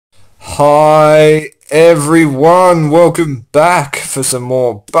Hi everyone, welcome back for some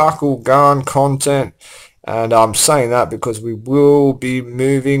more Bakugan content, and I'm saying that because we will be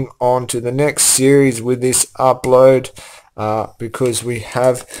moving on to the next series with this upload because we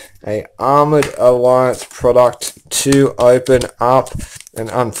have a Armoured Alliance product to open up, and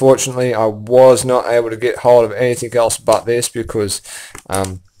unfortunately I was not able to get hold of anything else but this because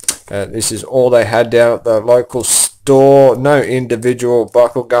this is all they had down at the local store. No individual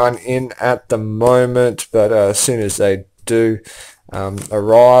Bakugan in at the moment, but as soon as they do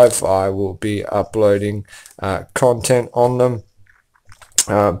arrive, I will be uploading content on them.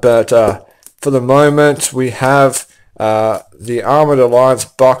 But for the moment, we have the Armoured Alliance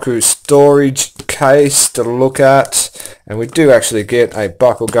Baku-Storage case to look at, and we do actually get a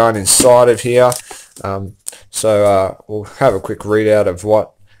Bakugan inside of here. So we'll have a quick readout of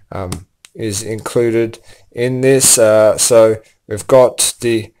what is included in this. So we've got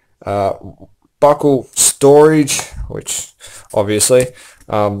the Baku-Storage, which obviously,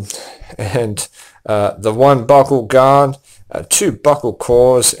 and the one Bakugan, two Baku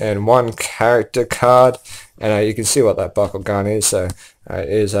cores, and one character card. And you can see what that Bakugan is. So it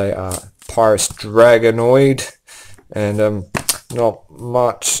is a Pyrus Dragonoid, and not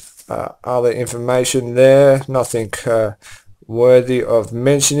much other information there. Nothing worthy of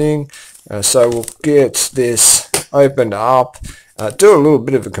mentioning. So we'll get this opened up, do a little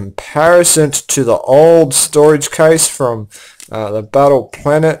bit of a comparison to the old storage case from the Battle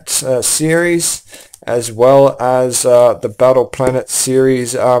Planet series, as well as the Battle Planet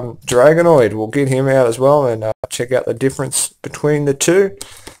series Dragonoid. We'll get him out as well and check out the difference between the two,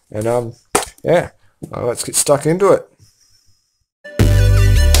 and yeah, let's get stuck into it.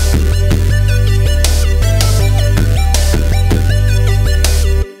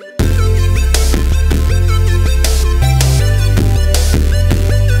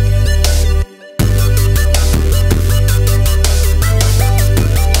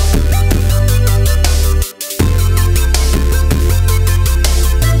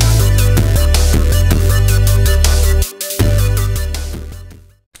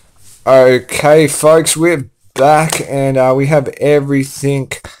 Okay folks, we're back, and we have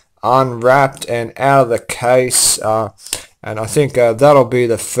everything unwrapped and out of the case, and I think that'll be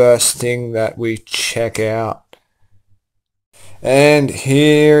the first thing that we check out. And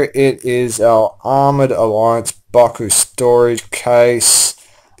here it is, our Armoured Alliance Baku-Storage case.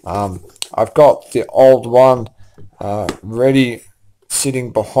 I've got the old one ready,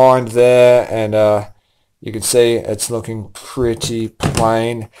 sitting behind there, and you can see it's looking pretty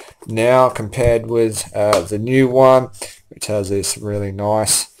plain now compared with the new one, which has this really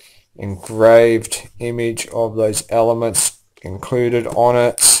nice engraved image of those elements included on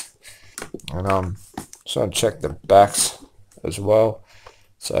it. And just want to check the backs as well.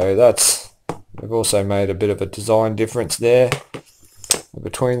 So we've also made a bit of a design difference there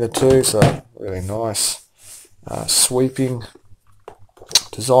between the two. So really nice sweeping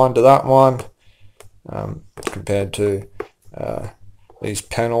design to that one. Compared to these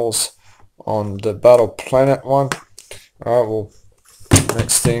panels on the Battle Planet one. Alright, well,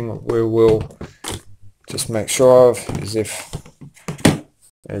 next thing we will just make sure of is if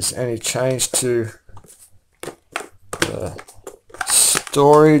there's any change to the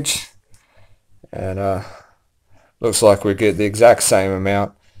storage, and looks like we get the exact same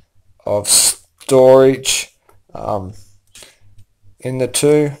amount of storage in the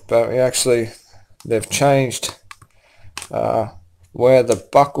two, but they've changed where the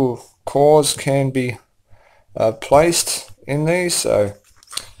Baku cores can be placed in these. So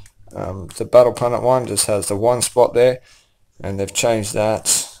the Battle Planet one just has the one spot there, and they've changed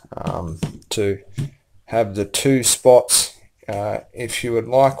that to have the two spots if you would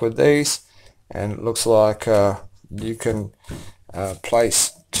like with these. And it looks like you can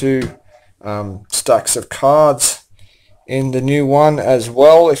place two stacks of cards in the new one as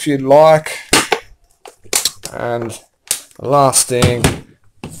well if you'd like. And the last thing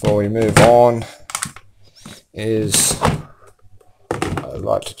before we move on is I'd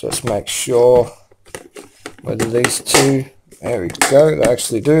like to just make sure whether these two, there we go, they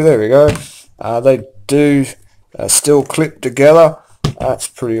actually do, there we go, they do still clip together. That's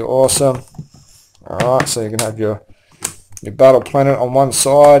pretty awesome. Alright, so you can have your Battle Planet on one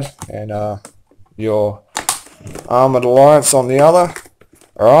side and your Armoured Alliance on the other.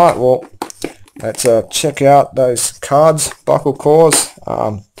 Alright, well, let's check out those cards, Baku cores,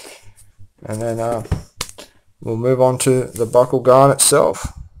 and then we'll move on to the Bakugan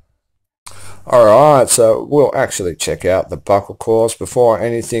itself. Alright, so we'll actually check out the Baku cores before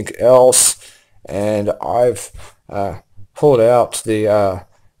anything else, and I've pulled out the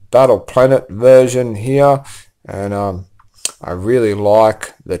Battle Planet version here, and I really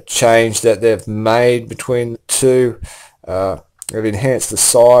like the change that they've made between the two. They've enhanced the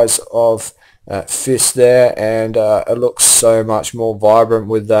size of fist there, and it looks so much more vibrant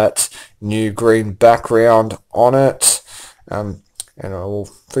with that new green background on it. And I will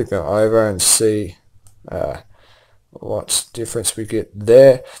flip it over and see what difference we get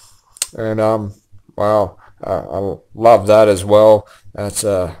there. And wow, I love that as well.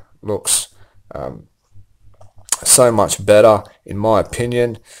 That looks so much better in my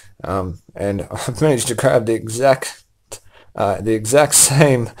opinion. And I've managed to grab the exact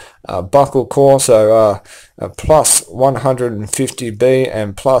same buckle core, so plus 150B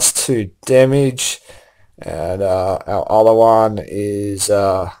and plus 2 damage, and our other one is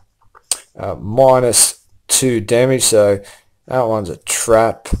minus 2 damage, so that one's a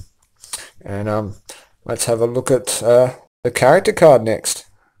trap. And let's have a look at the character card next.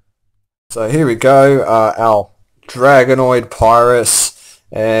 So here we go, our Dragonoid Pyrus,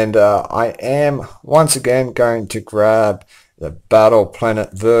 and I am once again going to grab the Battle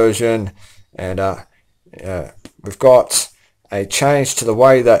Planet version, and we've got a change to the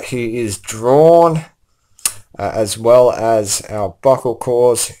way that he is drawn, as well as our buckle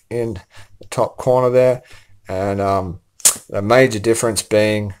cores in the top corner there, and the major difference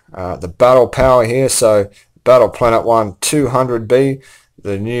being the battle power here. So Battle Planet 1 200B,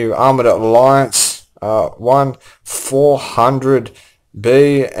 the new Armoured Alliance 1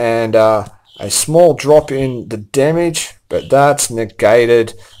 400B, and a small drop in the damage, but that's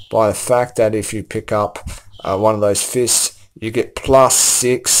negated by the fact that if you pick up one of those fists, you get plus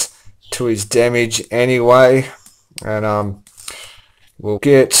 6 to his damage anyway. And we'll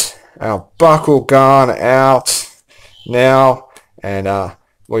get our Bakugan out now, and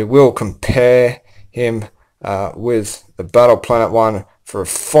we will compare him with the Battle Planet one for a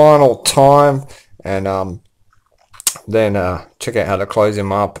final time, and then check out how to close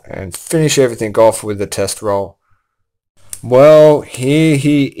him up and finish everything off with the test roll. Well, here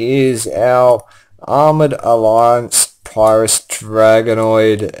he is, our Armoured Alliance Pyrus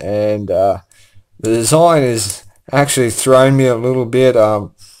Dragonoid, and the design is actually thrown me a little bit.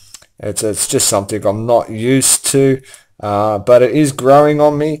 It's just something I'm not used to, but it is growing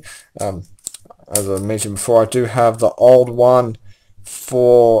on me. As I mentioned before, I do have the old one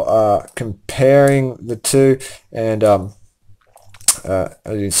for comparing the two, and as you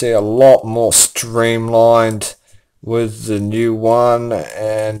can see, a lot more streamlined with the new one.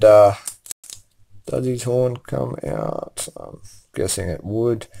 And does his horn come out? I'm guessing it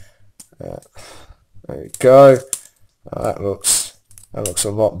would. There we go. That looks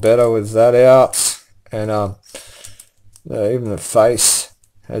a lot better with that out, and even the face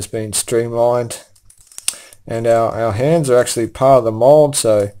has been streamlined, and our hands are actually part of the mold,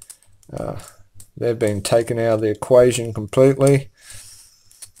 so they've been taken out of the equation completely.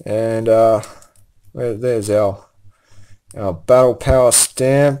 And there's our battle power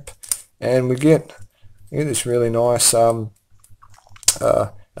stamp, and we get this really nice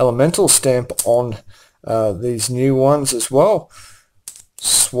elemental stamp on these new ones as well.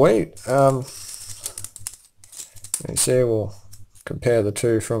 Sweet. You see, we'll compare the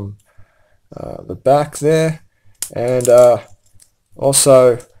two from the back there, and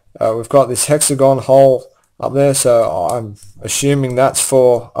also we've got this hexagon hole up there, so I'm assuming that's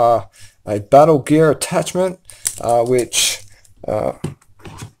for a battle gear attachment, which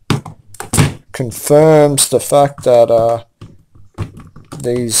confirms the fact that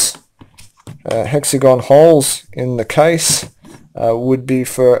these hexagon holes in the case would be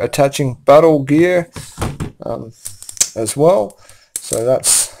for attaching battle gear as well, so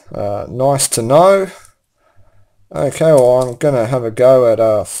that's nice to know. Okay, well, I'm gonna have a go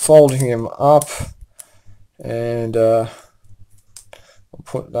at folding him up, and I'll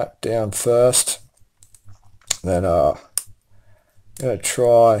put that down first. Then gonna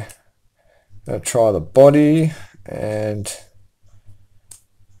try the body and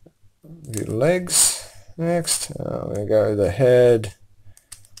the legs next. There we go, the head,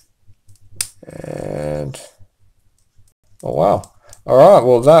 and oh wow! All right,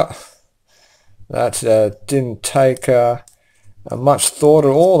 well that didn't take much thought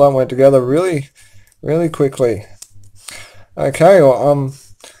at all. That went together really quickly. Okay, well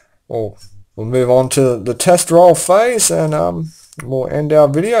we'll move on to the test roll phase, and we'll end our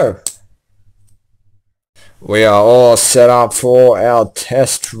video. We are all set up for our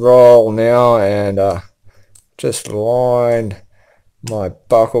test roll now, and just line my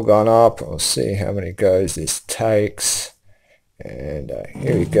Bakugan up. We'll see how many goes this takes, and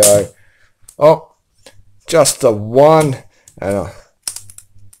here we go. Oh, just the one, and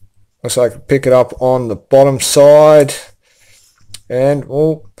looks like I can pick it up on the bottom side, and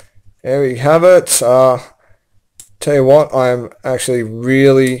oh, there we have it. Tell you what, I'm actually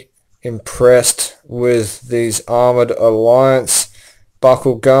really impressed with these Armoured Alliance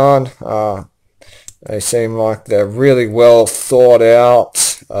Bakugan. They seem like they're really well thought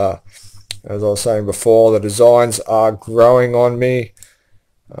out. As I was saying before, the designs are growing on me.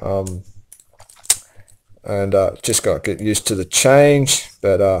 And just got to get used to the change,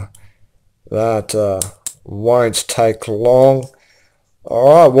 but that won't take long.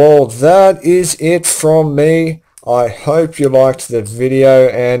 Alright, well, that is it from me. I hope you liked the video,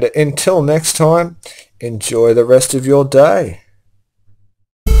 and until next time, enjoy the rest of your day.